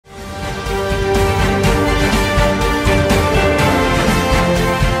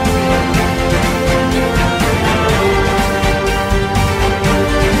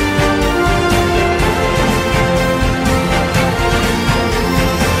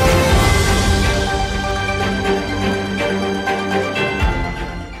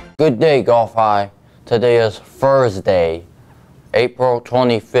Good day, Golf High. Today is Thursday, April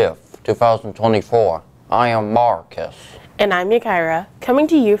 25th, 2024. I am Marcus. And I'm Yakira, coming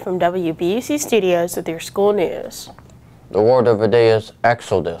to you from WBUC Studios with your school news. The word of the day is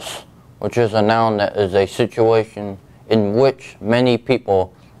exodus, which is a noun that is a situation in which many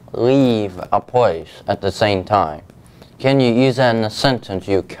people leave a place at the same time. Can you use that in a sentence,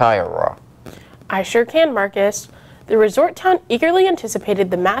 Yakira? I sure can, Marcus. The resort town eagerly anticipated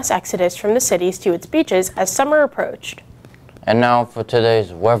the mass exodus from the cities to its beaches as summer approached. And now for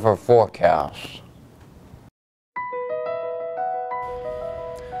today's weather forecast.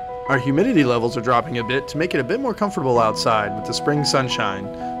 Our humidity levels are dropping a bit to make it a bit more comfortable outside with the spring sunshine.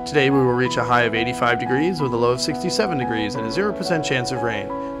 Today we will reach a high of 85 degrees with a low of 67 degrees and a 0% chance of rain.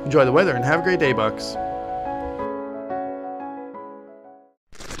 Enjoy the weather and have a great day, Bucks.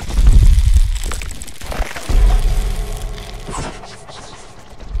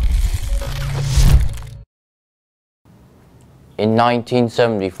 In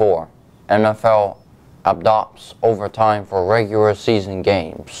 1974, NFL adopts overtime for regular season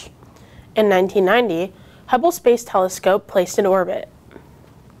games. In 1990, Hubble Space Telescope placed in orbit.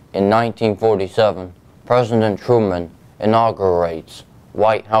 In 1947, President Truman inaugurates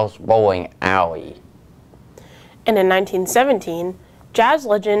White House Bowling Alley. And in 1917, jazz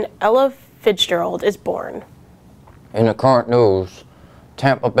legend Ella Fitzgerald is born. In the current news,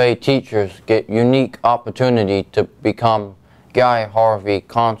 Tampa Bay teachers get unique opportunity to become Guy Harvey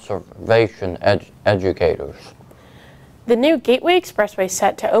conservation educators. The new Gateway Expressway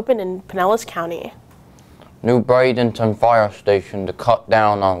set to open in Pinellas County. New Bradenton Fire Station to cut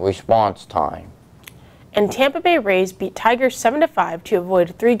down on response time. And Tampa Bay Rays beat Tigers 7-5 to avoid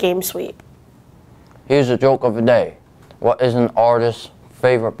a 3-game sweep. Here's a joke of the day. What is an artist's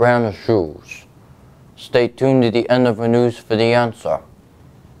favorite brand of shoes? Stay tuned to the end of the news for the answer.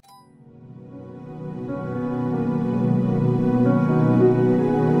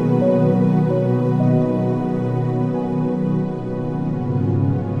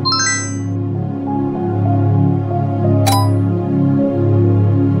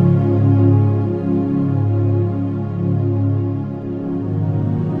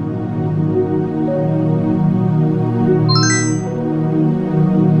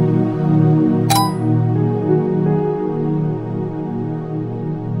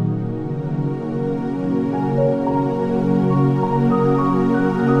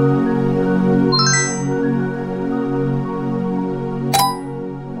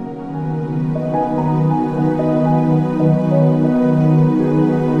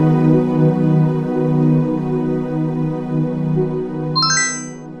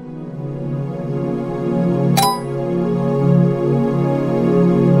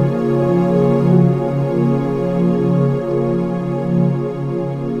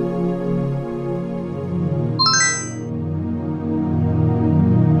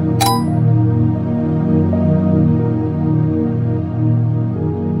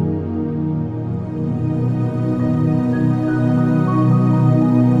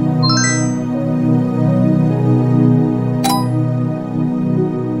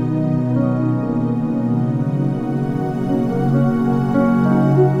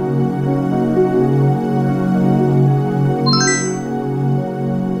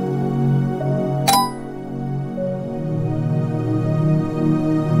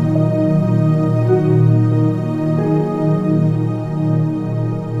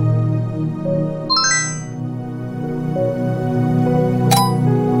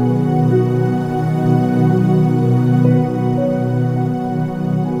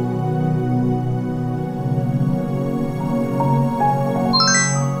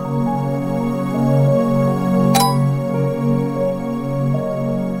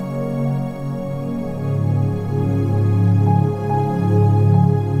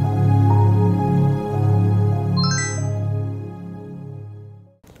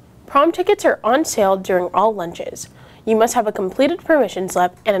 Prom tickets are on sale during all lunches. You must have a completed permission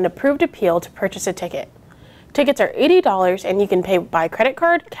slip and an approved appeal to purchase a ticket. Tickets are $80 and you can pay by credit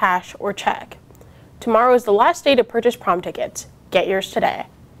card, cash, or check. Tomorrow is the last day to purchase prom tickets. Get yours today.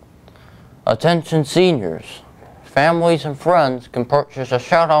 Attention seniors. Families and friends can purchase a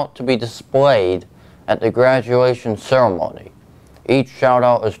shout-out to be displayed at the graduation ceremony. Each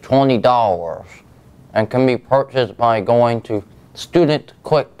shout-out is $20 and can be purchased by going to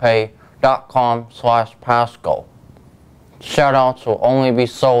studentquickpay.com/Pasco. Shoutouts will only be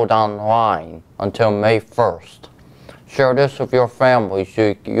sold online until May 1st. Share this with your family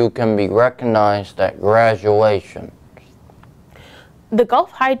so you can be recognized at graduation. The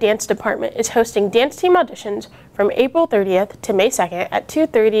Gulf High Dance Department is hosting dance team auditions from April 30th to May 2nd at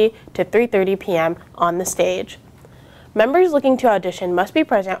 2:30 to 3:30 p.m. on the stage. Members looking to audition must be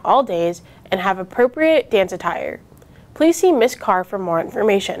present all days and have appropriate dance attire. Please see Ms. Carr for more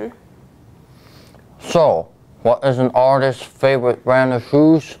information. So, what is an artist's favorite brand of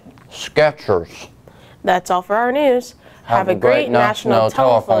shoes? Skechers. That's all for our news. Have a great National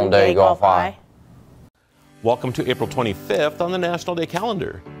Telephone Day, Gulf High. Welcome to April 25th on the National Day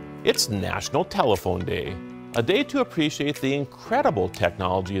calendar. It's National Telephone Day, a day to appreciate the incredible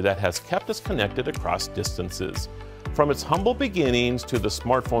technology that has kept us connected across distances. From its humble beginnings to the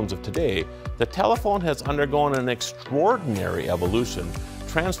smartphones of today, the telephone has undergone an extraordinary evolution,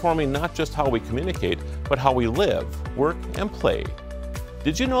 transforming not just how we communicate, but how we live, work, and play.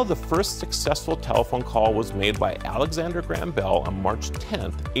 Did you know the first successful telephone call was made by Alexander Graham Bell on March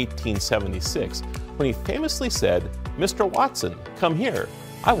 10, 1876, when he famously said, "Mr. Watson, come here,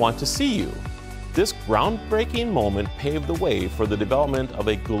 I want to see you." This groundbreaking moment paved the way for the development of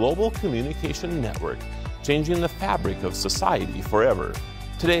a global communication network, changing the fabric of society forever.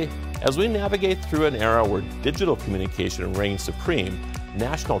 Today, as we navigate through an era where digital communication reigns supreme,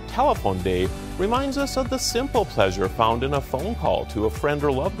 National Telephone Day reminds us of the simple pleasure found in a phone call to a friend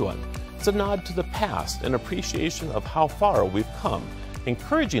or loved one. It's a nod to the past and appreciation of how far we've come,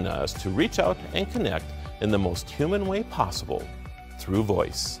 encouraging us to reach out and connect in the most human way possible, through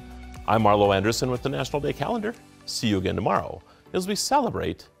voice. I'm Marlo Anderson with the National Day Calendar. See you again tomorrow as we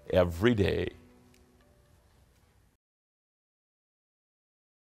celebrate every day.